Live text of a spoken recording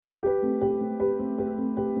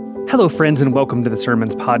Hello, friends, and welcome to the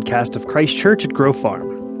Sermons podcast of Christ Church at Grove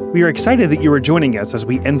Farm. We are excited that you are joining us as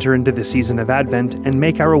we enter into the season of Advent and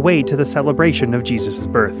make our way to the celebration of Jesus'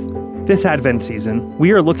 birth. This Advent season,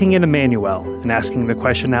 we are looking at Emmanuel and asking the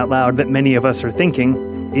question out loud that many of us are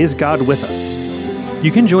thinking, is God with us?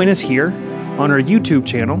 You can join us here, on our YouTube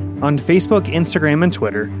channel, on Facebook, Instagram, and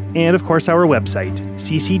Twitter, and of course our website,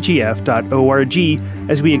 ccgf.org,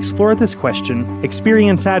 as we explore this question,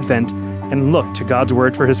 experience Advent, and look to God's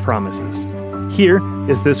Word for His promises. Here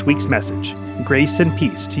is this week's message. Grace and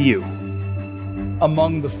peace to you.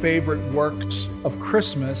 Among the favorite works of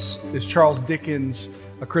Christmas is Charles Dickens'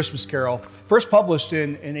 A Christmas Carol, first published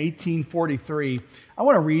in 1843. I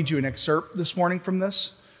want to read you an excerpt this morning from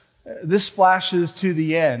this. This flashes to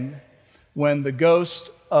the end when the ghost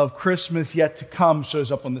of Christmas yet to come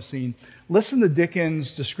shows up on the scene. Listen to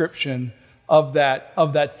Dickens' description of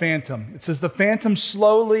that phantom. It says, "The phantom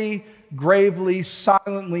slowly, gravely,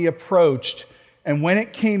 silently approached, and when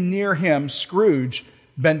it came near him, Scrooge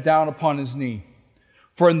bent down upon his knee.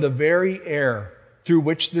 For in the very air through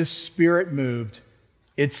which this spirit moved,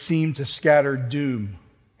 it seemed to scatter doom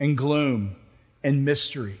and gloom and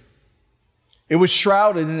mystery. It was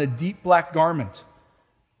shrouded in a deep black garment,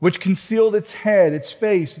 which concealed its head, its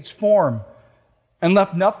face, its form, and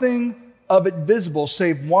left nothing of it visible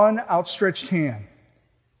save one outstretched hand.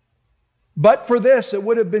 But for this, it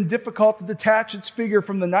would have been difficult to detach its figure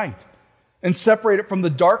from the night and separate it from the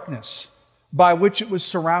darkness by which it was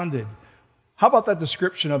surrounded." How about that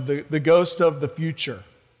description of the ghost of the future?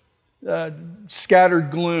 Scattered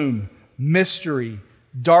gloom, mystery,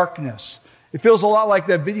 darkness. It feels a lot like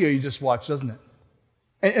that video you just watched, doesn't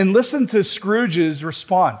it? And listen to Scrooge's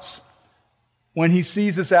response when he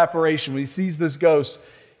sees this apparition, when he sees this ghost.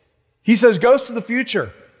 He says, "Ghost of the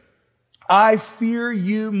future, I fear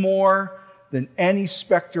you more than any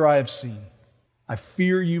specter I have seen." I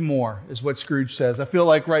fear you more, is what Scrooge says. I feel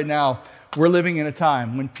like right now we're living in a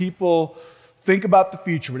time when people think about the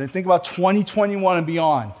future, when they think about 2021 and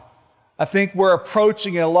beyond. I think we're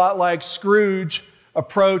approaching it a lot like Scrooge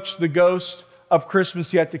approached the ghost of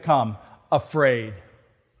Christmas yet to come, afraid.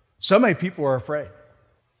 So many people are afraid.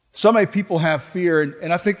 So many people have fear,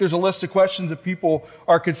 and I think there's a list of questions that people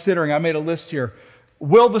are considering. I made a list here.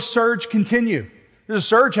 Will the surge continue? There's a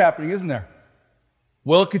surge happening, isn't there?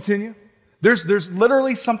 Will it continue? There's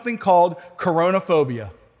literally something called coronaphobia.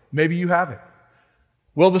 Maybe you have it.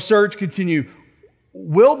 Will the surge continue?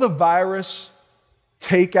 Will the virus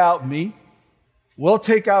take out me? Will it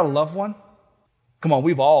take out a loved one? Come on,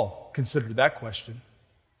 we've all considered that question.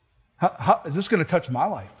 How is this going to touch my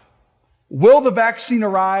life? Will the vaccine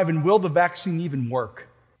arrive, and will the vaccine even work?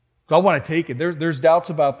 So I want to take it. There's doubts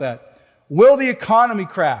about that. Will the economy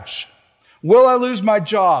crash? Will I lose my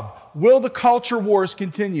job? Will the culture wars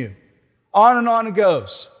continue? On it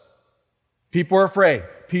goes. People are afraid.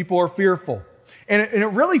 People are fearful. And it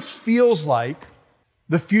really feels like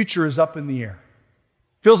the future is up in the air.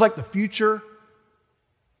 Feels like the future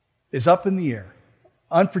is up in the air,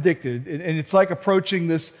 unpredicted. And it's like approaching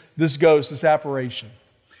this ghost, this apparition.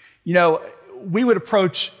 You know, we would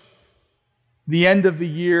approach the end of the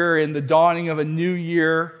year and the dawning of a new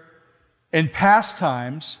year in past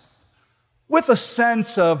times with a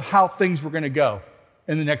sense of how things were going to go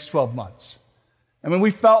in the next 12 months. I mean,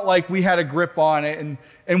 we felt like we had a grip on it,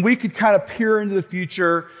 and we could kind of peer into the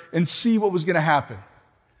future and see what was going to happen.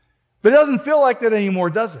 But it doesn't feel like that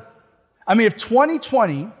anymore, does it? I mean, if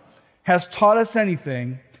 2020 has taught us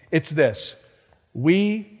anything, it's this: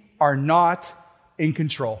 we are not in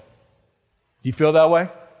control. Do you feel that way?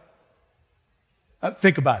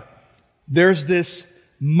 Think about it. There's this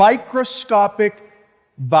microscopic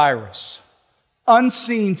virus,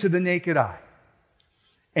 unseen to the naked eye,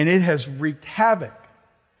 and it has wreaked havoc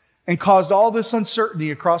and caused all this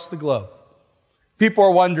uncertainty across the globe. People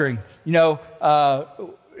are wondering,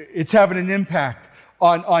 it's having an impact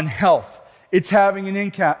on health. It's having an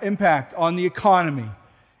impact on the economy.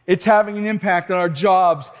 It's having an impact on our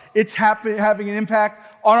jobs. It's having an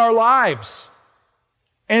impact on our lives.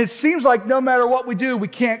 And it seems like no matter what we do, we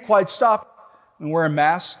can't quite stop it. And we're in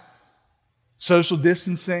masks, social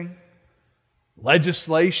distancing,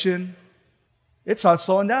 legislation. It's not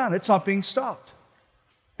slowing down. It's not being stopped.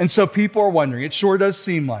 And so people are wondering. It sure does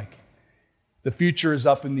seem like the future is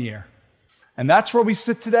up in the air. And that's where we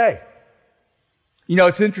sit today. You know,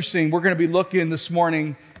 it's interesting. We're going to be looking this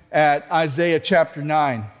morning at Isaiah chapter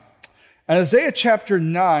 9. And Isaiah chapter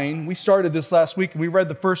 9, we started this last week, and we read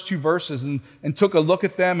the first two verses and took a look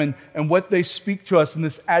at them and what they speak to us in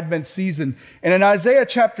this Advent season. And in Isaiah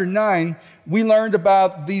chapter 9, we learned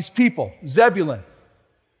about these people, Zebulun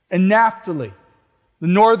and Naphtali, the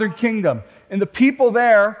northern kingdom. And the people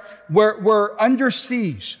there were under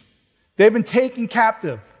siege. They've been taken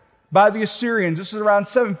captive by the Assyrians. This is around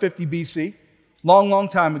 750 BC, long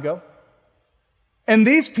time ago. And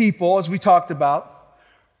these people, as we talked about,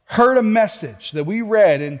 heard a message that we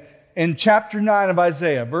read in chapter 9 of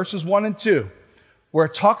Isaiah, verses 1 and 2, where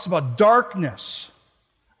it talks about darkness,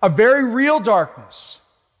 a very real darkness,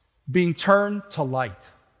 being turned to light.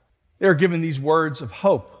 They were given these words of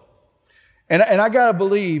hope. And I got to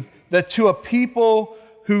believe that to a people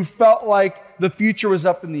who felt like the future was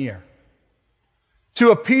up in the air,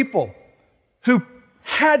 to a people who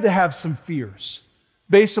had to have some fears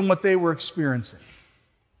based on what they were experiencing,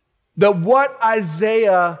 that what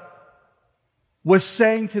Isaiah was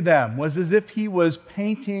saying to them was as if he was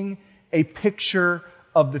painting a picture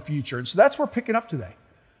of the future. And so that's what we're picking up today.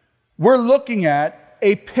 We're looking at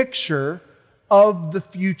a picture of the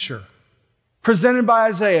future presented by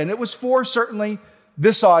Isaiah. And it was for certainly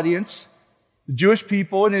this audience, the Jewish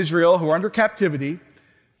people in Israel who are under captivity,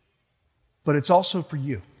 but it's also for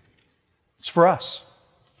you. It's for us.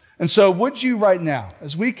 And so would you right now,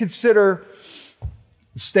 as we consider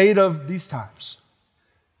the state of these times,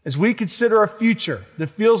 as we consider a future that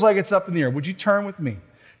feels like it's up in the air, would you turn with me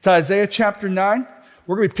to Isaiah chapter 9?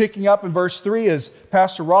 We're going to be picking up in verse 3 as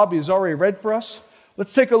Pastor Robbie has already read for us.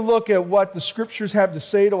 Let's take a look at what the scriptures have to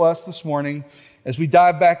say to us this morning as we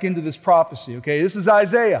dive back into this prophecy. Okay, this is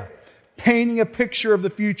Isaiah painting a picture of the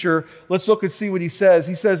future. Let's look and see what he says.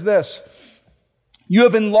 He says this: "You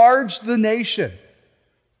have enlarged the nation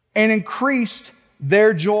and increased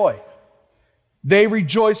their joy. They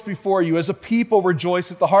rejoice before you as a people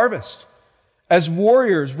rejoice at the harvest, as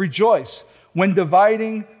warriors rejoice when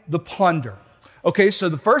dividing the plunder." Okay, so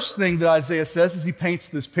the first thing that Isaiah says is he paints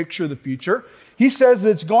this picture of the future. He says that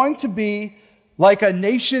it's going to be like a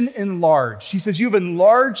nation enlarged. He says, you've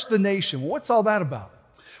enlarged the nation. Well, what's all that about?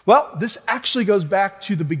 Well, this actually goes back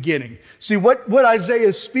to the beginning. See, what Isaiah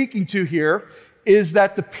is speaking to here is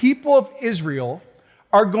that the people of Israel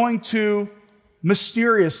are going to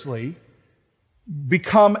mysteriously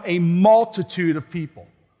become a multitude of people.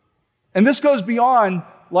 And this goes beyond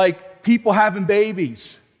like people having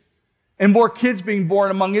babies and more kids being born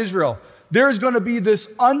among Israel. There is going to be this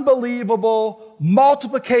unbelievable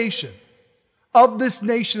multiplication of this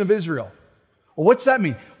nation of Israel. Well, what's that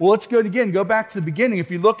mean? Well, let's go back to the beginning.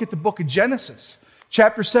 If you look at the book of Genesis,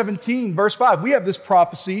 chapter 17, verse 5, we have this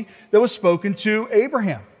prophecy that was spoken to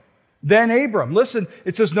Abraham. Then Abram. Listen,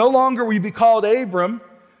 it says, "No longer will you be called Abram.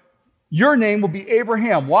 Your name will be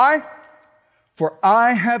Abraham." Why? "For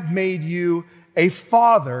I have made you a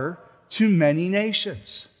father to many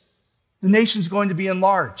nations." The nation's going to be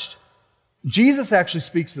enlarged. Jesus actually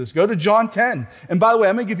speaks to this. Go to John 10. And by the way,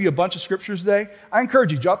 I'm going to give you a bunch of scriptures today. I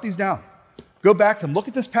encourage you, jot these down. Go back to them. Look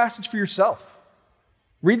at this passage for yourself.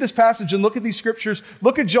 Read this passage and look at these scriptures.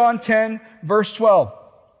 Look at John 10, verse 12.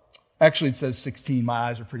 Actually, it says 16. My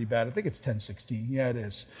eyes are pretty bad. I think it's 10:16. Yeah, it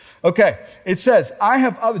is. Okay. It says,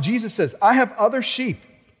 Jesus says, "I have other sheep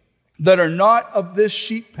that are not of this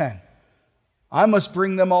sheep pen. I must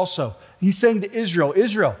bring them also." He's saying to Israel,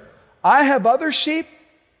 "Israel, I have other sheep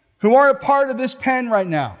who aren't a part of this pen right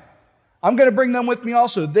now. I'm going to bring them with me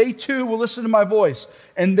also. They too will listen to my voice.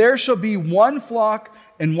 And there shall be one flock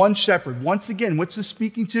and one shepherd." Once again, what's this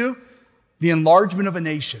speaking to? The enlargement of a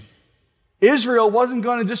nation. Israel wasn't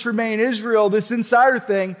going to just remain Israel, this insider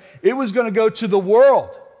thing. It was going to go to the world.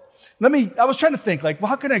 I was trying to think, well,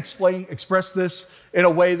 how can I express this in a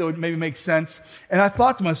way that would maybe make sense? And I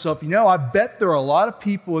thought to myself, I bet there are a lot of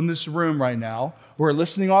people in this room right now who are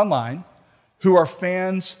listening online who are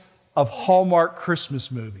fans of Hallmark Christmas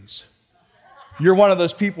movies. You're one of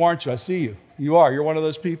those people, aren't you? I see you. You are. You're one of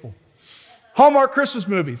those people. Hallmark Christmas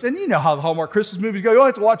movies. And you know how the Hallmark Christmas movies go. You only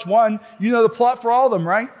have to watch one. You know the plot for all of them,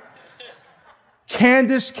 right?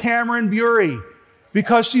 Candace Cameron Bure,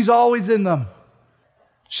 because she's always in them.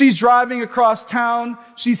 She's driving across town.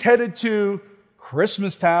 She's headed to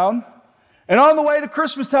Christmas Town. And on the way to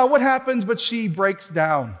Christmas Town, what happens? But she breaks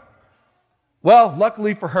down. Well,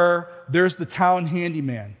 luckily for her, there's the town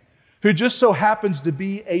handyman, who just so happens to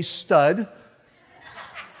be a stud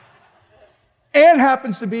and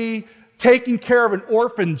happens to be taking care of an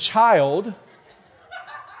orphan child.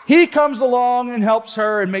 He comes along and helps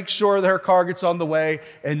her and makes sure that her car gets on the way,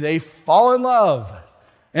 and they fall in love,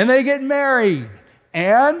 and they get married,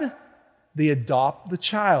 and they adopt the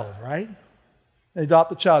child, right? They adopt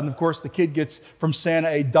the child, and of course the kid gets from Santa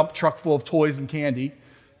a dump truck full of toys and candy.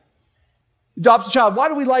 Adopts a child. Why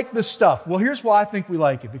do we like this stuff? Well, here's why I think we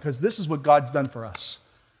like it, because this is what God's done for us.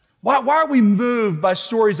 Why are we moved by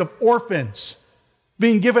stories of orphans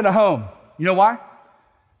being given a home? You know why?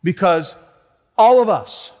 Because all of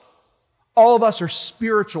us All of us are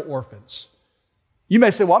spiritual orphans. You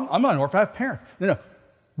may say, well, I'm not an orphan, I have parents. No.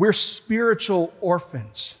 We're spiritual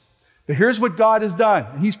orphans. But here's what God has done.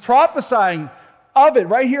 And he's prophesying of it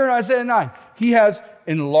right here in Isaiah 9. He has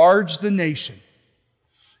enlarged the nation.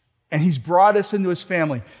 And he's brought us into his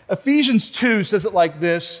family. Ephesians 2 says it like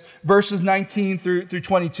this, verses 19 through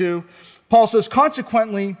 22. Paul says,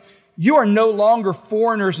 consequently, you are no longer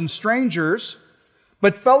foreigners and strangers,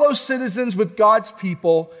 but fellow citizens with God's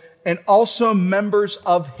people and also members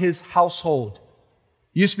of his household.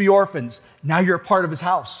 You used to be orphans. Now you're a part of his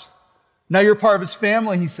house. Now you're a part of his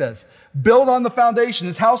family, he says. Build on the foundation.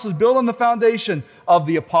 His house is built on the foundation of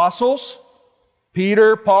the apostles,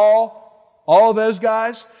 Peter, Paul, all of those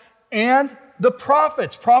guys, and the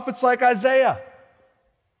prophets like Isaiah,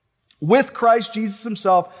 with Christ Jesus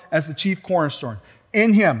himself as the chief cornerstone.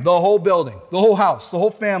 In him, the whole building, the whole house, the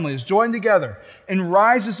whole family is joined together and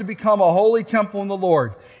rises to become a holy temple in the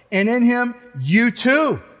Lord. And in him, you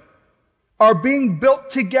too are being built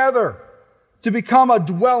together to become a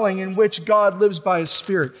dwelling in which God lives by his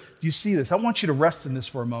Spirit. Do you see this? I want you to rest in this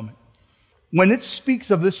for a moment. When it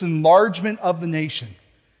speaks of this enlargement of the nation,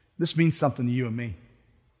 this means something to you and me.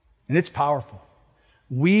 And it's powerful.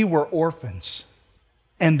 We were orphans.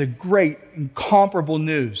 And the great, incomparable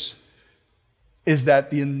news is that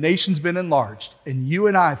the nation's been enlarged. And you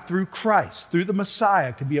and I, through Christ, through the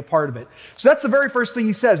Messiah, can be a part of it. So that's the very first thing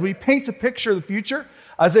he says. When he paints a picture of the future,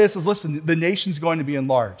 Isaiah says, listen, the nation's going to be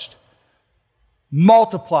enlarged.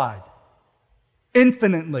 Multiplied.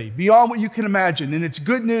 Infinitely. Beyond what you can imagine. And it's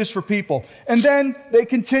good news for people. And then they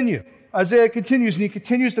continue. Isaiah continues, and he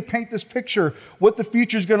continues to paint this picture, what the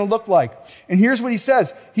future is going to look like. And here's what he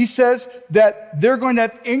says. He says that they're going to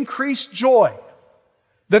have increased joy,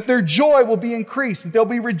 that their joy will be increased, that they'll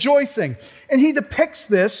be rejoicing. And he depicts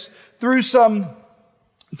this through some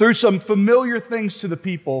familiar things to the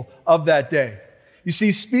people of that day. You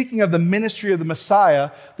see, speaking of the ministry of the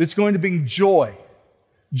Messiah, that's going to bring joy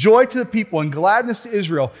to the people and gladness to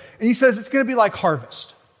Israel. And he says it's going to be like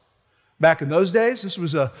harvest. Back in those days, this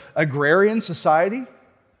was an agrarian society.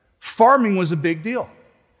 Farming was a big deal.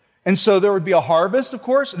 And so there would be a harvest, of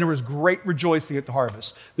course, and there was great rejoicing at the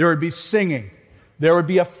harvest. There would be singing. There would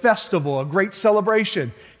be a festival, a great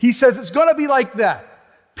celebration. He says it's going to be like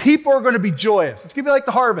that. People are going to be joyous. It's going to be like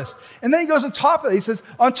the harvest. And then he goes on top of it. He says,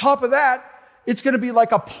 on top of that, it's going to be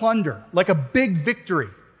like a plunder, like a big victory.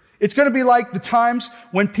 It's going to be like the times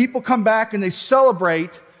when people come back and they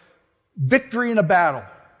celebrate victory in a battle.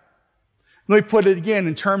 Let me put it again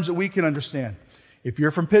in terms that we can understand. If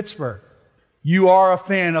you're from Pittsburgh, you are a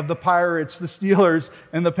fan of the Pirates, the Steelers,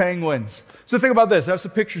 and the Penguins. So think about this. I have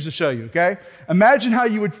some pictures to show you, okay? Imagine how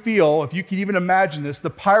you would feel, if you could even imagine this, the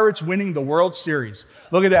Pirates winning the World Series.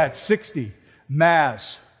 Look at that, 60,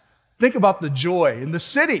 Mavs. Think about the joy in the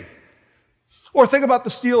city. Or think about the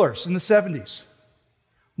Steelers in the 70s.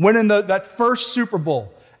 Winning that first Super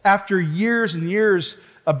Bowl after years and years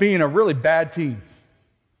of being a really bad team.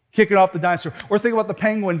 Kicking off the dinosaur. Or think about the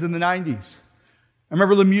Penguins in the 90s. I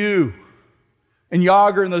remember Lemieux and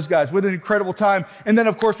Yager and those guys. What an incredible time. And then,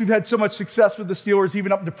 of course, we've had so much success with the Steelers,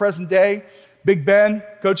 even up to present day. Big Ben,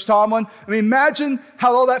 Coach Tomlin. I mean, imagine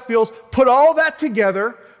how all that feels. Put all that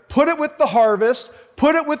together, put it with the harvest,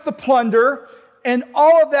 put it with the plunder, and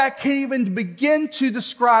all of that can even begin to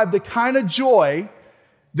describe the kind of joy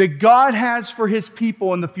that God has for his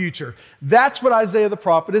people in the future. That's what Isaiah the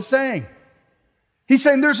prophet is saying. He's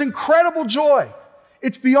saying there's incredible joy.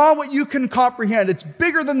 It's beyond what you can comprehend. It's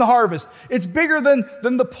bigger than the harvest. It's bigger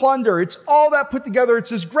than the plunder. It's all that put together. It's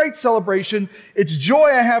this great celebration. It's joy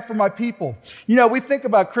I have for my people. You know, we think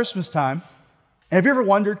about Christmas time. Have you ever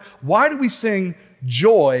wondered, why do we sing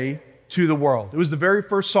joy to the world? It was the very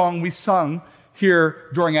first song we sung here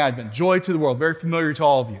during Advent. Joy to the world. Very familiar to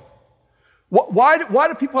all of you. Why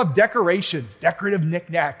do people have decorations, decorative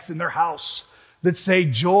knickknacks in their house that say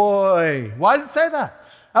joy? Why does it say that?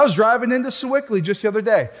 I was driving into Sewickley just the other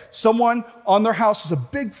day. Someone on their house has a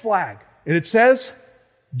big flag, and it says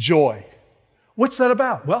joy. What's that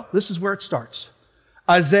about? Well, this is where it starts.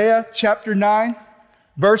 Isaiah chapter 9,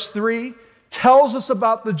 verse 3 tells us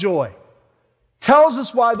about the joy. Tells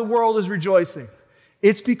us why the world is rejoicing.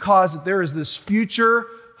 It's because there is this future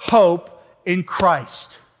hope in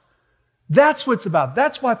Christ. That's what it's about.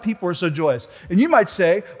 That's why people are so joyous. And you might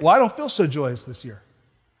say, well, I don't feel so joyous this year.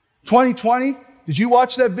 2020, did you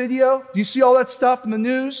watch that video? Do you see all that stuff in the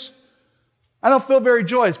news? I don't feel very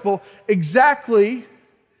joyous. Well, exactly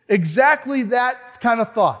that kind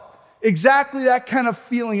of thought, exactly that kind of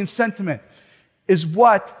feeling and sentiment is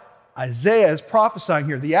what Isaiah is prophesying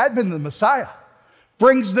here. The advent of the Messiah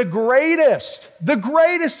brings the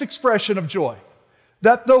greatest expression of joy.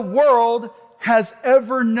 that the world has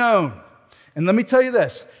ever known. And let me tell you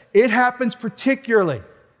this, it happens particularly,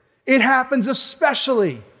 it happens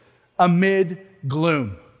especially amid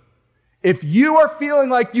gloom. If you are feeling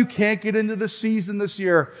like you can't get into the season this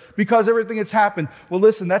year because everything that's happened, well,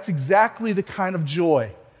 listen, that's exactly the kind of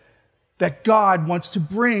joy that God wants to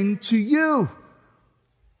bring to you.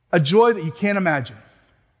 A joy that you can't imagine.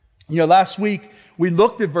 You know, last week we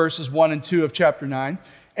looked at verses 1 and 2 of chapter 9,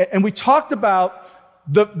 and we talked about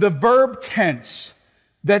the verb tense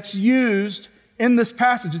that's used in this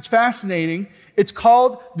passage. It's fascinating. It's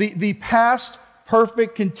called the past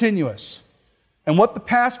perfect continuous. And what the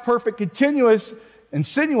past perfect continuous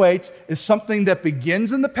insinuates is something that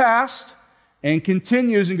begins in the past and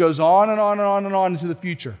continues and goes on and on and on and on into the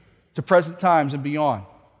future, to present times and beyond.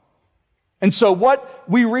 And so what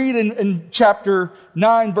we read in chapter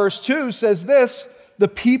 9, verse 2 says this: the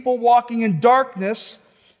people walking in darkness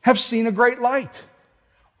have seen a great light.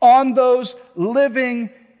 On those living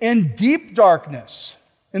in deep darkness,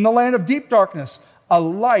 in the land of deep darkness, a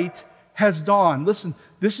light has dawned. Listen,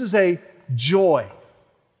 this is a joy.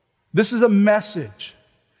 This is a message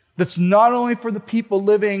that's not only for the people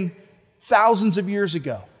living thousands of years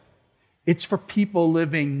ago, it's for people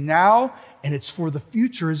living now, and it's for the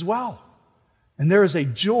future as well. And there is a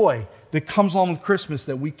joy that comes along with Christmas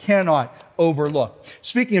that we cannot overlook.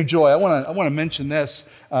 Speaking of joy, I want to mention this.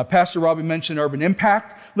 Pastor Robbie mentioned Urban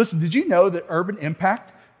Impact. Listen, did you know that Urban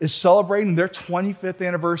Impact is celebrating their 25th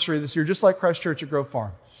anniversary this year, just like Christ Church at Grove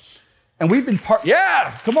Farm? And we've been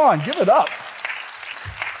come on, give it up.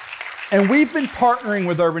 And we've been partnering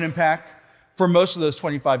with Urban Impact for most of those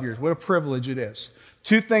 25 years. What a privilege it is.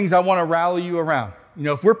 Two things I want to rally you around. You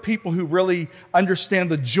know, if we're people who really understand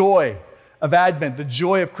the joy of Advent, the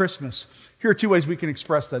joy of Christmas, here are two ways we can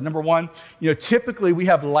express that. Number one, you know, typically we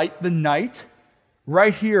have Light the Night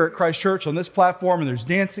right here at Christ Church on this platform, and there's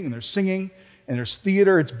dancing and there's singing and there's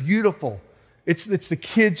theater. It's beautiful. It's the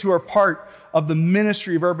kids who are part of the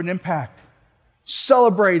ministry of Urban Impact,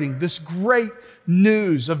 celebrating this great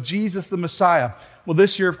news of Jesus the Messiah. Well,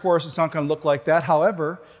 this year, of course, it's not going to look like that.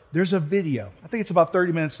 However, there's a video. I think it's about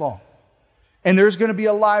 30 minutes long. And there's going to be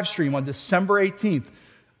a live stream on December 18th.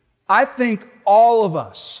 I think all of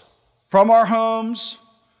us, from our homes,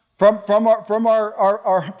 from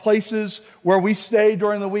our places where we stay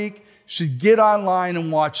during the week, should get online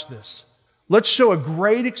and watch this. Let's show a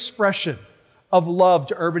great expression of love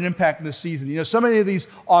to Urban Impact in this season. You know, so many of these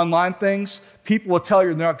online things, people will tell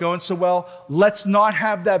you they're not going so well. Let's not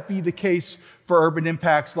have that be the case for Urban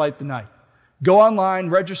Impact's Light the Night. Go online,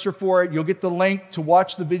 register for it. You'll get the link to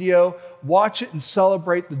watch the video. Watch it and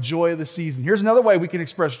celebrate the joy of the season. Here's another way we can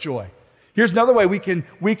express joy. Here's another way we can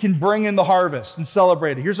bring in the harvest and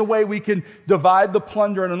celebrate it. Here's a way we can divide the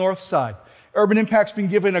plunder on the north side. Urban Impact's been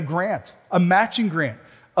given a grant, a matching grant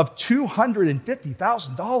of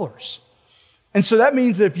 $250,000. And so that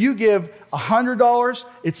means that if you give $100,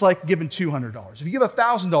 it's like giving $200. If you give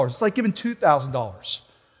 $1,000, it's like giving $2,000.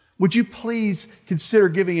 Would you please consider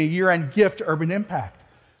giving a year-end gift to Urban Impact?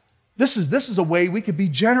 This is a way we could be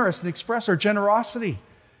generous and express our generosity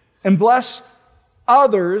and bless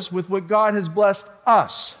others with what God has blessed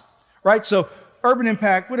us, right? So Urban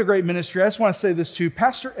Impact, what a great ministry. I just want to say this too.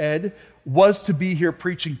 Pastor Ed was to be here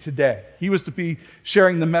preaching today. He was to be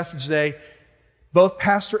sharing the message today. Both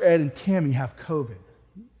Pastor Ed and Tammy have COVID.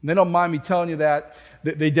 And they don't mind me telling you that.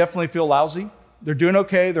 They definitely feel lousy. They're doing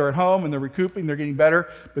okay. They're at home and they're recouping. They're getting better.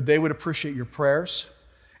 But they would appreciate your prayers.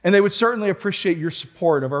 And they would certainly appreciate your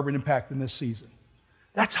support of Urban Impact in this season.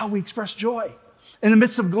 That's how we express joy. In the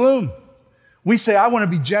midst of gloom, we say, I want to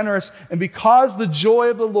be generous. And because the joy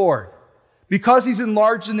of the Lord, because He's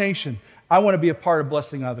enlarged the nation, I want to be a part of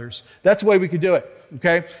blessing others. That's the way we could do it.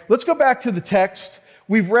 Okay? Let's go back to the text.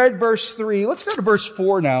 We've read verse 3. Let's go to verse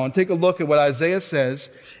 4 now and take a look at what Isaiah says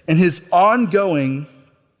and his ongoing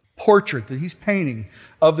portrait that he's painting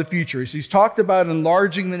of the future. So he's talked about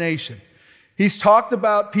enlarging the nation. He's talked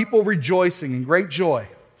about people rejoicing in great joy.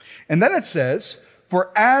 And then it says,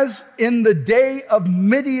 for as in the day of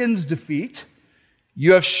Midian's defeat,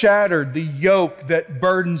 you have shattered the yoke that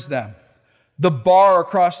burdens them, the bar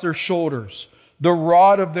across their shoulders, the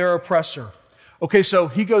rod of their oppressor. Okay, so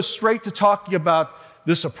he goes straight to talking about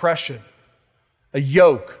this oppression, a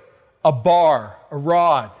yoke, a bar, a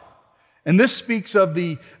rod. And this speaks of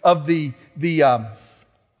the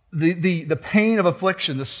pain of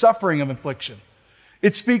affliction, the suffering of affliction.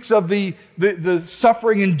 It speaks of the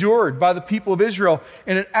suffering endured by the people of Israel.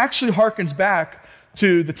 And it actually harkens back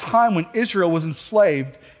to the time when Israel was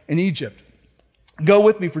enslaved in Egypt. Go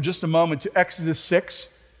with me for just a moment to Exodus 6,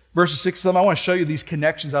 verses 6 to 7. I want to show you these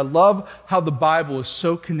connections. I love how the Bible is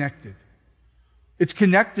so connected. It's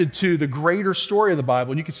connected to the greater story of the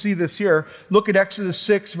Bible. And you can see this here. Look at Exodus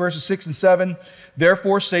 6, verses 6 and 7.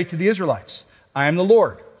 Therefore say to the Israelites, I am the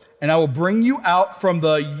Lord, and I will bring you out from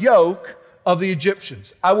the yoke of the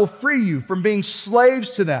Egyptians. I will free you from being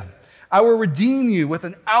slaves to them. I will redeem you with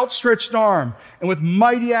an outstretched arm and with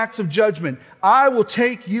mighty acts of judgment. I will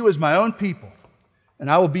take you as my own people,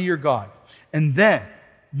 and I will be your God. And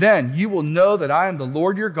then you will know that I am the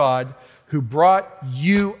Lord your God who brought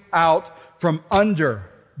you out from under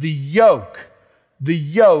the yoke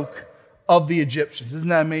of the Egyptians. Isn't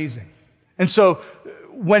that amazing? And so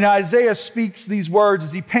when Isaiah speaks these words,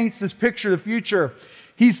 as he paints this picture of the future,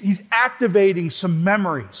 he's activating some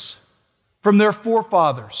memories from their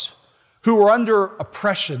forefathers who were under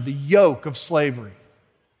oppression, the yoke of slavery,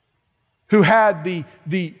 who had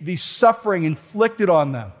the suffering inflicted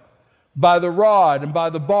on them by the rod and by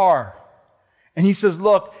the bar. And he says,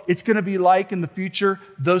 look, it's going to be like in the future,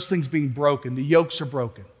 those things being broken. The yokes are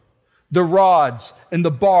broken. The rods and the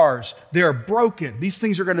bars, they're broken. These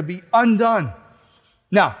things are going to be undone.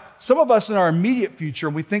 Now, some of us in our immediate future,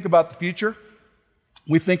 when we think about the future,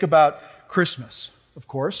 we think about Christmas, of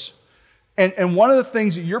course. And one of the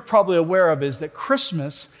things that you're probably aware of is that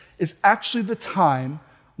Christmas is actually the time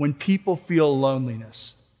when people feel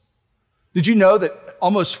loneliness. Did you know that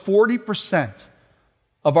almost 40%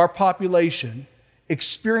 of our population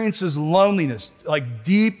experiences loneliness, like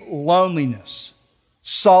deep loneliness,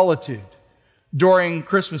 solitude during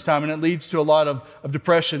Christmas time, and it leads to a lot of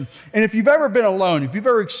depression. And if you've ever been alone, if you've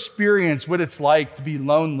ever experienced what it's like to be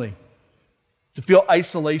lonely, to feel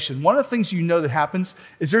isolation, one of the things you know that happens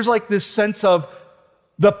is there's like this sense of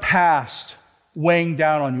the past weighing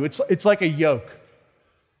down on you. It's like a yoke.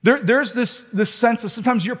 There's this sense of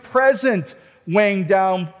sometimes your present weighing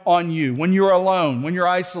down on you when you're alone, when you're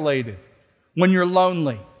isolated, when you're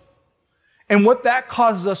lonely. And what that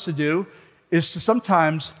causes us to do is to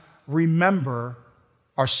sometimes remember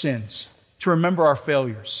our sins, to remember our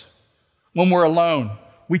failures. When we're alone,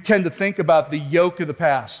 we tend to think about the yoke of the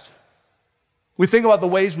past. We think about the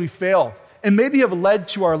ways we failed and maybe have led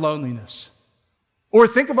to our loneliness. Or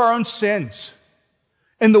think of our own sins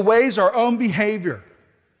and the ways our own behavior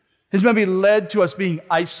has maybe led to us being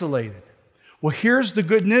isolated. Well, here's the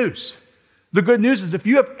good news. The good news is if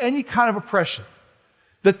you have any kind of oppression,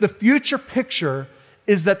 that the future picture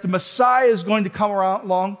is that the Messiah is going to come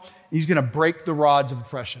along and he's going to break the rods of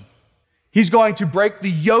oppression. He's going to break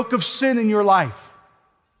the yoke of sin in your life.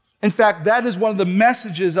 In fact, that is one of the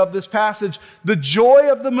messages of this passage. The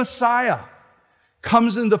joy of the Messiah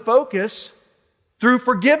comes into focus through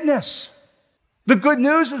forgiveness. The good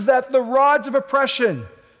news is that the rods of oppression,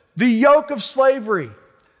 the yoke of slavery,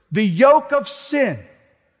 the yoke of sin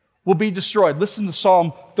will be destroyed. Listen to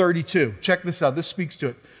Psalm 32. Check this out. This speaks to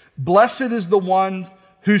it. Blessed is the one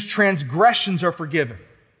whose transgressions are forgiven.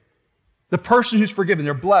 The person who's forgiven,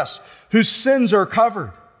 they're blessed, whose sins are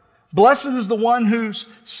covered. Blessed is the one whose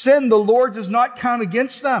sin the Lord does not count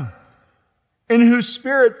against them, in whose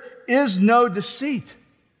spirit is no deceit.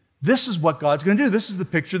 This is what God's going to do. This is the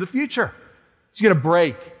picture of the future. He's going to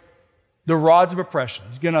break the rods of oppression.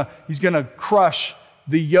 He's going to crush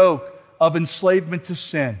the yoke of enslavement to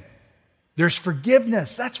sin. There's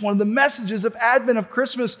forgiveness. That's one of the messages of Advent, of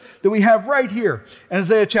Christmas, that we have right here in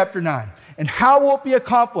Isaiah chapter 9. And how will it be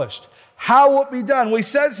accomplished? How will it be done? Well, he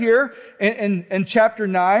says here in chapter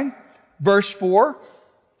 9, verse 4,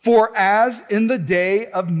 for as in the day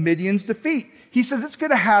of Midian's defeat. He says it's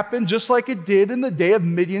going to happen just like it did in the day of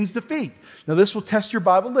Midian's defeat. Now, this will test your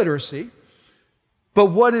Bible literacy. But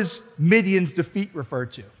what is Midian's defeat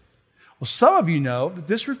referred to? Well, some of you know that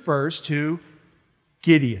this refers to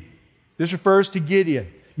Gideon. This refers to Gideon.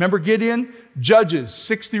 Remember Gideon? Judges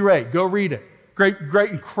 6 through 8. Go read it.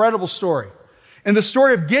 Great, incredible story. And the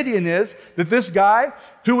story of Gideon is that this guy,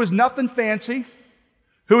 who was nothing fancy,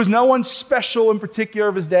 who was no one special in particular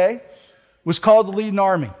of his day, was called to lead an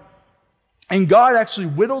army. And God actually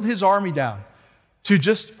whittled his army down to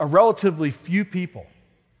just a relatively few people.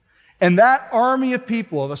 And that army of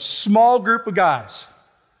people, of a small group of guys,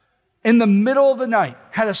 in the middle of the night,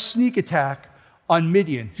 had a sneak attack on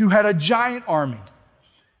Midian, who had a giant army.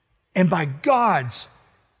 And by God's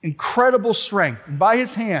incredible strength, and by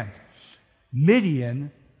his hand,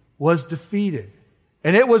 Midian was defeated.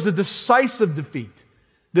 And it was a decisive defeat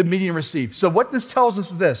that Midian received. So what this tells us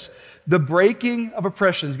is this. The breaking of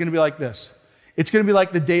oppression is going to be like this. It's going to be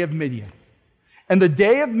like the day of Midian. And the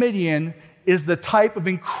day of Midian is the type of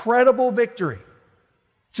incredible victory.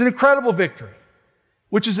 It's an incredible victory,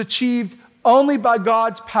 which is achieved only by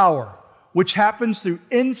God's power, which happens through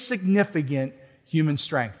insignificant human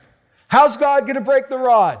strength. How's God going to break the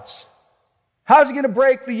rods? How's he going to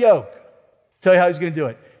break the yoke? Tell you how he's going to do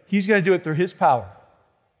it. He's going to do it through his power.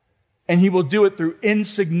 And he will do it through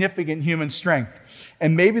insignificant human strength.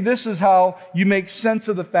 And maybe this is how you make sense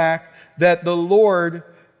of the fact that the Lord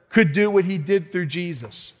could do what he did through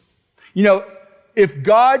Jesus. You know, if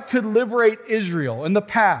God could liberate Israel in the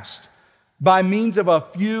past by means of a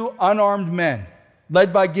few unarmed men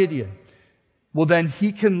led by Gideon, well, then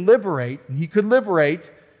he could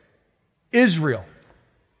liberate Israel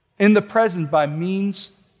in the present by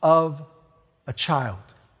means of a child.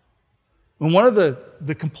 And one of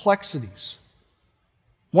the complexities,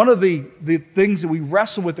 one of the things that we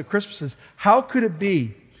wrestle with at Christmas is, how could it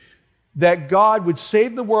be that God would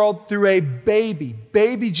save the world through a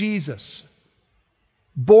baby Jesus,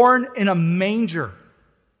 born in a manger,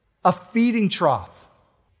 a feeding trough,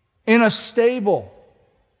 in a stable,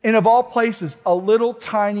 and of all places, a little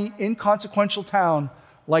tiny inconsequential town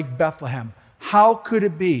like Bethlehem? How could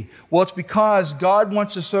it be? Well, it's because God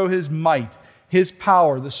wants to show his might, his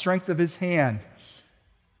power, the strength of his hand,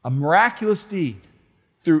 a miraculous deed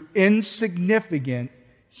through insignificant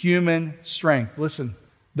human strength. Listen,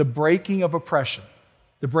 the breaking of oppression,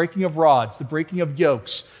 the breaking of rods, the breaking of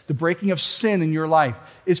yokes, the breaking of sin in your life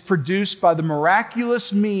is produced by the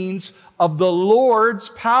miraculous means of the Lord's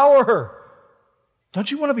power. Don't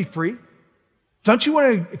you want to be free? Don't you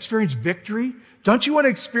want to experience victory? Don't you want to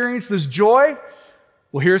experience this joy?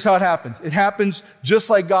 Well, here's how it happens. It happens just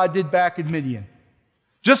like God did back in Midian.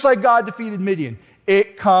 Just like God defeated Midian.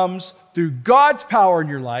 It comes through God's power in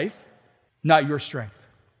your life, not your strength.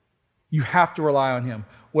 You have to rely on him.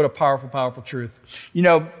 What a powerful, powerful truth. You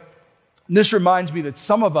know, this reminds me that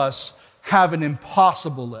some of us have an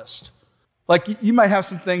impossible list. Like, you might have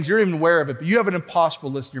some things, you're not even aware of it, but you have an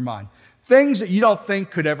impossible list in your mind. Things that you don't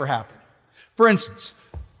think could ever happen. For instance,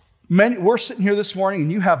 we're sitting here this morning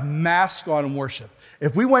and you have masks on in worship.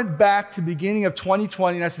 If we went back to the beginning of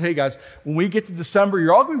 2020 and I said, hey guys, when we get to December,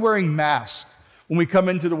 you're all going to be wearing masks when we come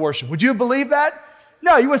into the worship. Would you have believed that?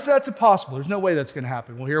 No, you would say that's impossible. There's no way that's going to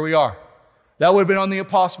happen. Well, here we are. That would have been on the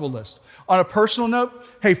impossible list. On a personal note,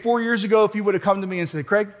 hey, 4 years ago, if you would have come to me and said,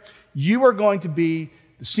 Craig, you are going to be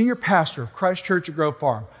the senior pastor of Christ Church at Grove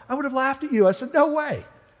Farm, I would have laughed at you. I said, no way.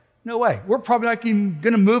 No way. We're probably not even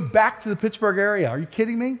going to move back to the Pittsburgh area. Are you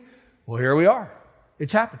kidding me? Well, here we are.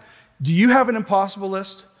 It's happened. Do you have an impossible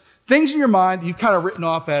list? Things in your mind that you've kind of written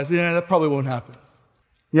off as, yeah, that probably won't happen.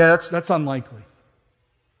 Yeah, that's unlikely.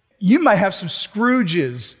 You might have some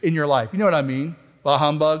Scrooges in your life. You know what I mean? Bah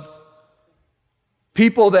humbug.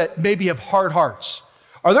 People that maybe have hard hearts.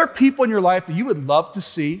 Are there people in your life that you would love to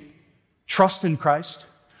see trust in Christ?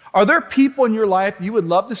 Are there people in your life that you would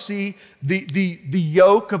love to see the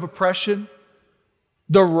yoke of oppression,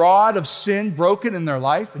 the rod of sin broken in their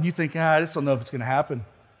life? And you think, I just don't know if it's going to happen.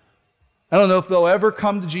 I don't know if they'll ever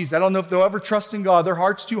come to Jesus. I don't know if they'll ever trust in God. Their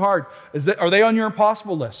heart's too hard. Are they on your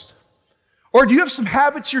impossible list? Or do you have some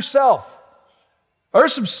habits yourself? Are there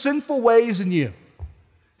some sinful ways in you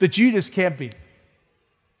that you just can't beat?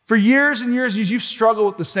 For years and years, you've struggled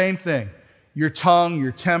with the same thing. Your tongue,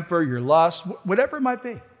 your temper, your lust, whatever it might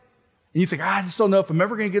be. And you think, I just don't know if I'm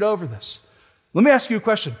ever going to get over this. Let me ask you a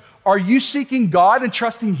question. Are you seeking God and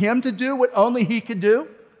trusting him to do what only he can do?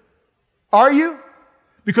 Are you?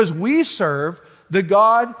 Because we serve the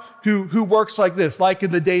God who works like this, like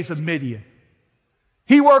in the days of Midian.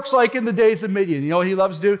 He works like in the days of Midian. You know what he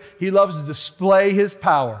loves to do? He loves to display his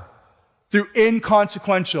power through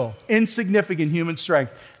inconsequential, insignificant human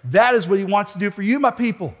strength. That is what he wants to do for you, my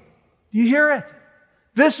people. You hear it?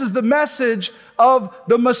 This is the message of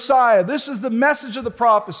the Messiah. This is the message of the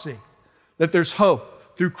prophecy, that there's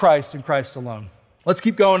hope through Christ and Christ alone. Let's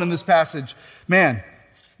keep going in this passage. Man,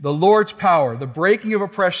 the Lord's power, the breaking of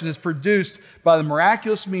oppression is produced by the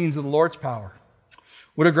miraculous means of the Lord's power.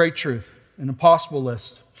 What a great truth. An impossible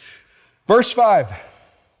list. Verse 5.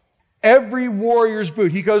 Every warrior's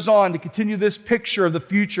boot. He goes on to continue this picture of the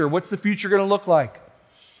future. What's the future going to look like?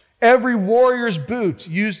 Every warrior's boot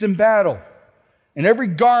used in battle and every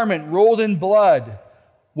garment rolled in blood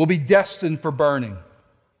will be destined for burning,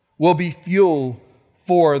 will be fuel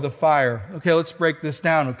for the fire. Okay, let's break this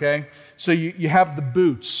down, okay? So you have the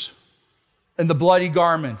boots and the bloody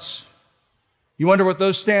garments. You wonder what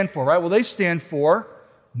those stand for, right? Well, they stand for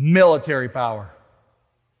military power.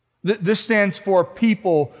 This stands for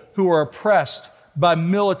people who are oppressed by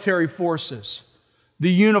military forces.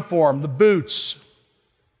 The uniform, the boots.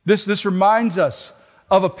 This reminds us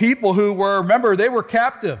of a people who were, remember, they were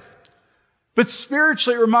captive. But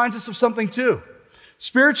spiritually, it reminds us of something too.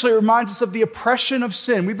 Spiritually, it reminds us of the oppression of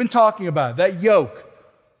sin. We've been talking about it, that yoke,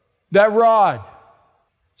 that rod.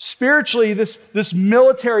 Spiritually, this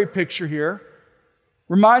military picture here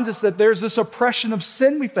Reminds us that there's this oppression of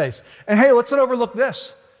sin we face. And hey, let's not overlook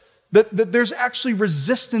this, that there's actually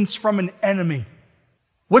resistance from an enemy.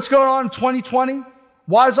 What's going on in 2020?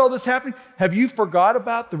 Why is all this happening? Have you forgot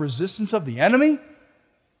about the resistance of the enemy?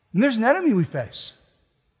 And there's an enemy we face.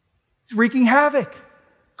 He's wreaking havoc,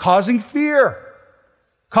 causing fear,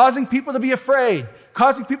 causing people to be afraid,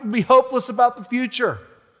 causing people to be hopeless about the future.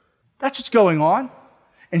 That's what's going on.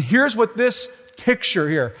 And here's what this picture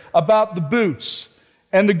here about the boots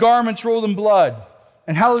and the garments rolled in blood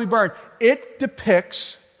and how they'll be burned. It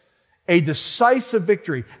depicts a decisive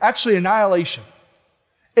victory, actually annihilation.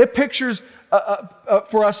 It pictures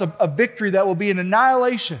for us a victory that will be an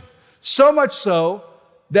annihilation, so much so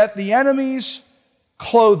that the enemy's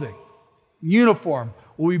clothing, uniform,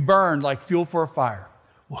 will be burned like fuel for a fire.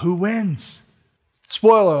 Well, who wins?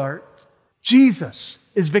 Spoiler alert, Jesus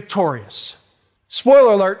is victorious.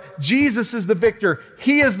 Spoiler alert, Jesus is the victor.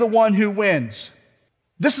 He is the one who wins.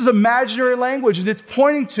 This is imaginary language, and it's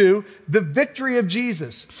pointing to the victory of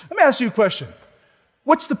Jesus. Let me ask you a question.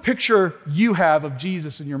 What's the picture you have of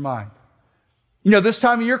Jesus in your mind? You know, this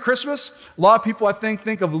time of year, Christmas, a lot of people, I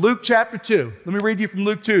think of Luke chapter 2. Let me read you from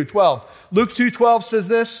Luke 2:12. Luke 2:12 says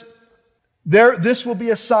this, this will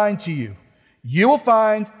be a sign to you. You will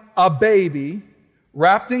find a baby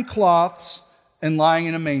wrapped in cloths and lying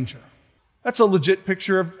in a manger. That's a legit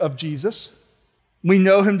picture of Jesus. We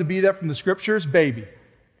know him to be that from the scriptures, baby.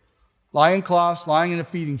 Lying in cloths, lying in a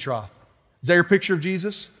feeding trough. Is that your picture of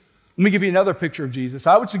Jesus? Let me give you another picture of Jesus.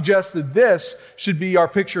 I would suggest that this should be our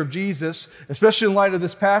picture of Jesus, especially in light of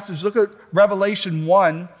this passage. Look at Revelation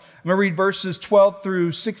 1. I'm going to read verses 12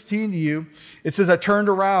 through 16 to you. It says, I turned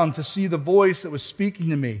around to see the voice that was speaking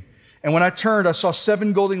to me. And when I turned, I saw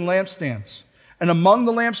 7 golden lampstands. And among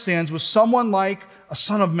the lampstands was someone like a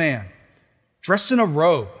son of man, dressed in a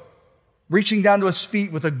robe, reaching down to his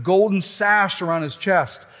feet with a golden sash around his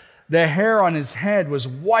chest. The hair on his head was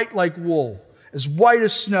white like wool, as white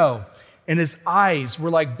as snow, and his eyes were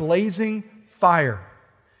like blazing fire.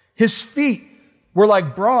 His feet were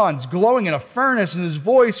like bronze glowing in a furnace, and his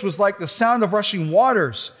voice was like the sound of rushing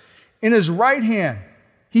waters. In his right hand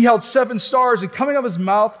he held 7 stars, and coming out of his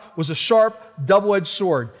mouth was a sharp, double-edged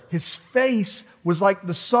sword. His face was like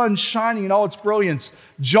the sun shining in all its brilliance.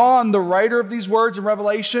 John, the writer of these words in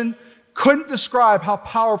Revelation, couldn't describe how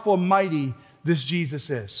powerful and mighty this Jesus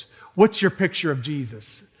is. What's your picture of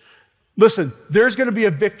Jesus? Listen, there's going to be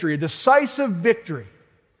a victory, a decisive victory.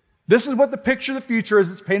 This is what the picture of the future is.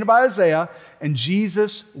 It's painted by Isaiah, and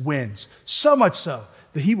Jesus wins. So much so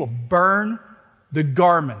that he will burn the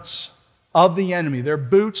garments of the enemy, their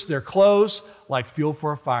boots, their clothes, like fuel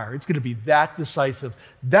for a fire. It's going to be that decisive.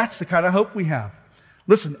 That's the kind of hope we have.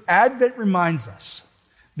 Listen, Advent reminds us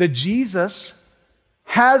that Jesus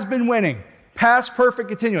has been winning, past perfect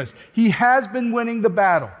continuous. He has been winning the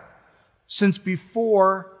battle since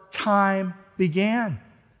before time began.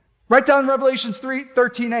 Write down Revelation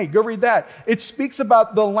 13:8. Go read that. It speaks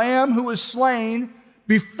about the Lamb who was slain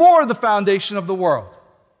before the foundation of the world.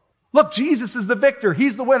 Look, Jesus is the victor.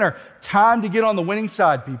 He's the winner. Time to get on the winning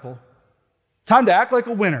side, people. Time to act like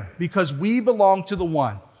a winner because we belong to the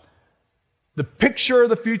one. The picture of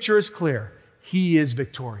the future is clear. He is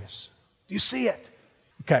victorious. Do you see it?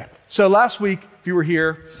 Okay, so last week, if you were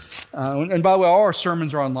here, and by the way, all our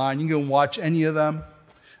sermons are online. You can go and watch any of them.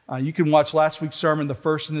 You can watch last week's sermon, the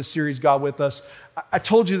first in this series, God With Us. I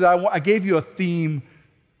told you that I gave you a theme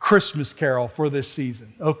Christmas carol for this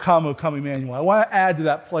season. O come, Emmanuel. I want to add to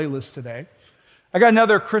that playlist today. I got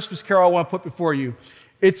another Christmas carol I want to put before you.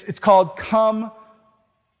 It's called Come,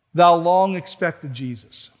 Thou Long Expected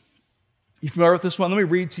Jesus. You familiar with this one? Let me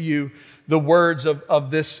read to you the words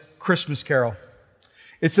of this Christmas carol.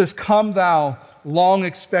 It says, Come, Thou Long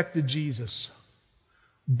Expected Jesus,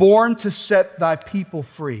 born to set Thy people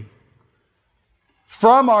free.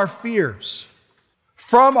 From our fears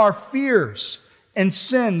and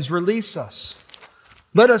sins release us.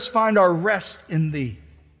 Let us find our rest in Thee.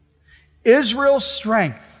 Israel's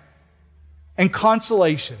strength and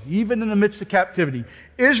consolation, even in the midst of captivity.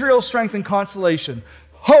 Israel's strength and consolation.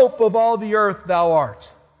 Hope of all the earth Thou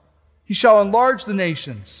art. He shall enlarge the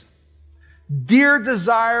nations. Dear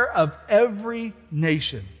desire of every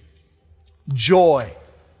nation. Joy,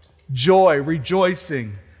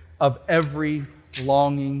 rejoicing of every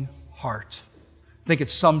longing heart. I think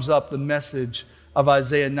it sums up the message of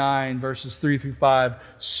Isaiah 9, verses 3 through 5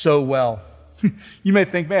 so well. You may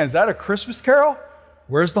think, man, is that a Christmas carol?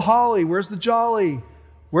 Where's the holly? Where's the jolly?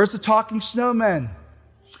 Where's the talking snowmen?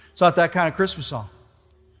 It's not that kind of Christmas song.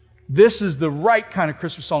 This is the right kind of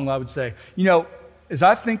Christmas song, I would say. You know, as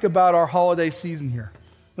I think about our holiday season here,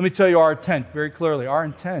 let me tell you our intent very clearly. Our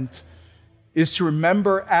intent is to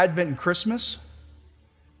remember Advent and Christmas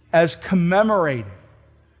as commemorating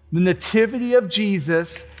the nativity of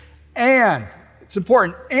Jesus and, it's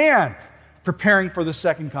important, and preparing for the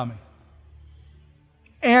second coming.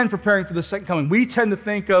 And preparing for the second coming. We tend to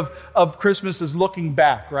think of Christmas as looking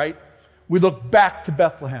back, right? We look back to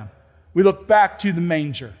Bethlehem. We look back to the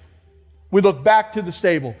manger. We look back to the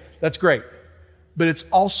stable. That's great. But it's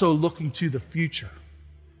also looking to the future.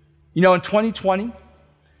 You know, in 2020,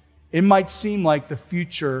 it might seem like the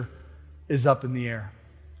future is up in the air.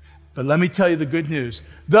 But let me tell you the good news.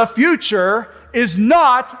 The future is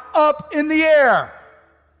not up in the air.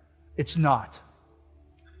 It's not.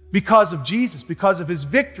 Because of Jesus, because of His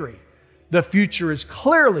victory, the future is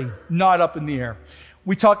clearly not up in the air.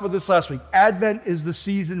 We talked about this last week. Advent is the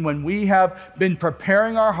season when we have been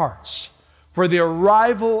preparing our hearts for the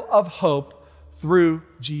arrival of hope through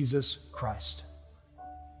Jesus Christ.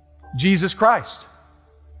 Jesus Christ,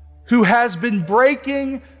 who has been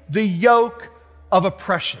breaking the yoke of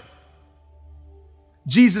oppression.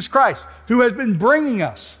 Jesus Christ, who has been bringing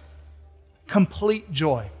us complete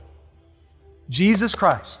joy. Jesus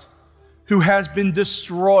Christ, who has been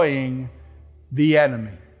destroying the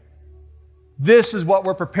enemy. This is what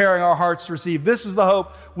we're preparing our hearts to receive. This is the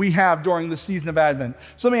hope we have during the season of Advent.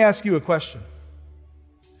 So let me ask you a question.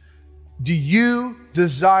 Do you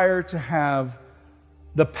desire to have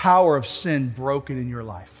the power of sin broken in your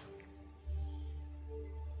life?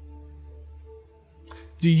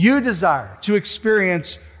 Do you desire to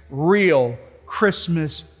experience real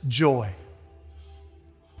Christmas joy?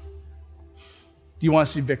 Do you want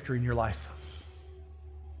to see victory in your life?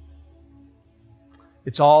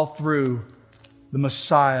 It's all through the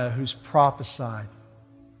Messiah who's prophesied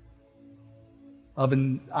of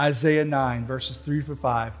in Isaiah 9, verses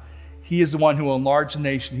 3-5. He is the one who will enlarge the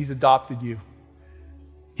nation. He's adopted you.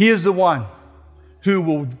 He is the one who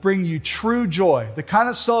will bring you true joy, the kind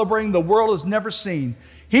of celebrating the world has never seen.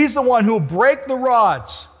 He's the one who will break the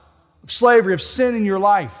rods of slavery, of sin in your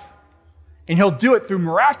life. And He'll do it through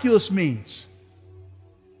miraculous means.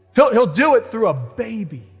 He'll do it through a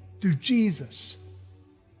baby, through Jesus,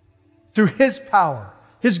 through His power,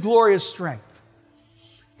 His glorious strength.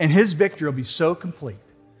 And His victory will be so complete,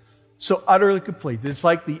 so utterly complete, that it's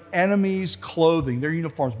like the enemy's clothing, their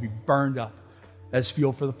uniforms will be burned up as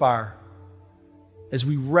fuel for the fire as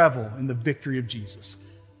we revel in the victory of Jesus.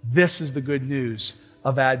 This is the good news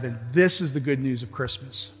of Advent. This is the good news of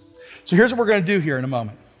Christmas. So here's what we're going to do here in a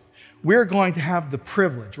moment. We're going to have the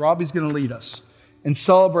privilege, Robbie's going to lead us, in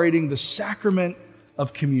celebrating the sacrament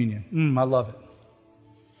of communion. I love it.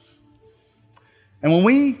 And when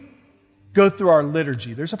we go through our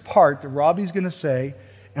liturgy, there's a part that Robbie's going to say,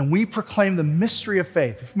 and we proclaim the mystery of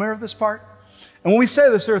faith. You familiar with this part? And when we say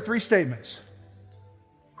this, there are three statements.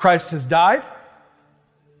 Christ has died,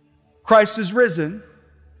 Christ is risen,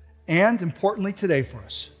 and importantly today for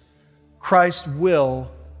us, Christ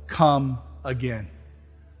will come again.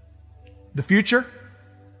 The future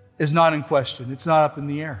is not in question. It's not up in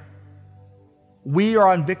the air. We are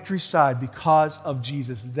on victory's side because of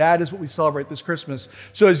Jesus. That is what we celebrate this Christmas.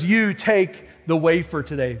 So as you take the wafer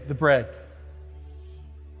today, the bread,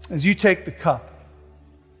 as you take the cup,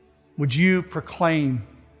 would you proclaim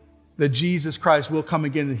that Jesus Christ will come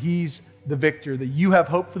again, that He's the victor, that you have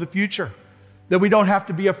hope for the future, that we don't have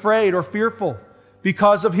to be afraid or fearful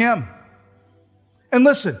because of Him. And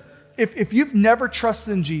listen, if you've never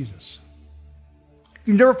trusted in Jesus, if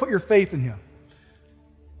you've never put your faith in Him,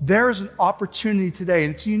 there is an opportunity today,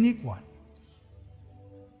 and it's a unique one.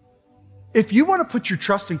 If you want to put your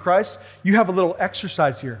trust in Christ, you have a little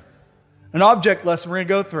exercise here, an object lesson we're going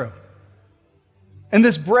to go through. And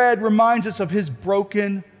this bread reminds us of His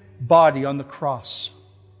broken body on the cross,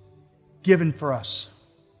 given for us.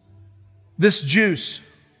 This juice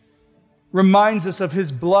reminds us of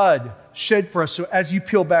His blood shed for us. So as you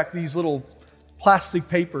peel back these little plastic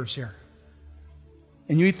papers here,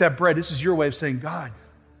 and you eat that bread, this is your way of saying, God,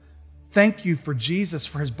 thank you for Jesus,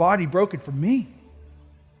 for His body broken for me.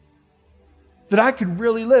 That I could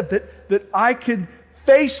really live, that I could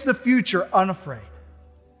face the future unafraid.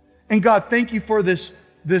 And God, thank you for this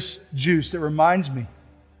juice that reminds me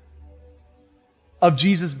of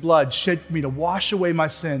Jesus' blood shed for me to wash away my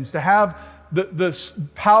sins, to have the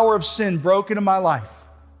power of sin broken in my life.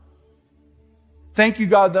 Thank you,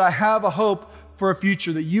 God, that I have a hope for a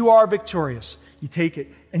future, that you are victorious. You take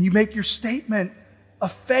it and you make your statement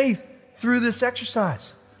of faith through this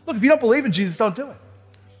exercise. Look, if you don't believe in Jesus, don't do it.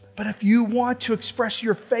 But if you want to express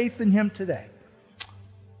your faith in Him today,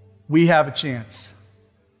 we have a chance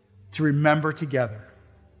to remember together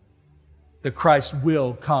that Christ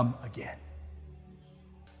will come again.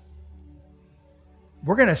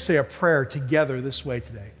 we're going to say a prayer together this way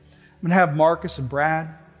today. I'm going to have Marcus and Brad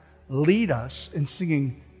lead us in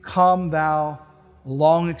singing, Come Thou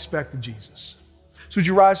Long Expected Jesus. So would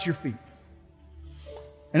you rise to your feet?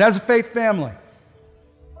 And as a faith family,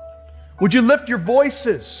 would you lift your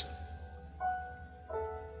voices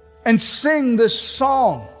and sing this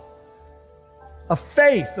song of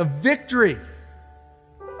faith, of victory,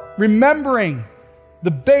 remembering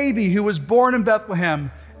the baby who was born in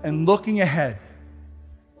Bethlehem and looking ahead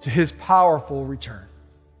to his powerful return.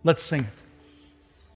 Let's sing it.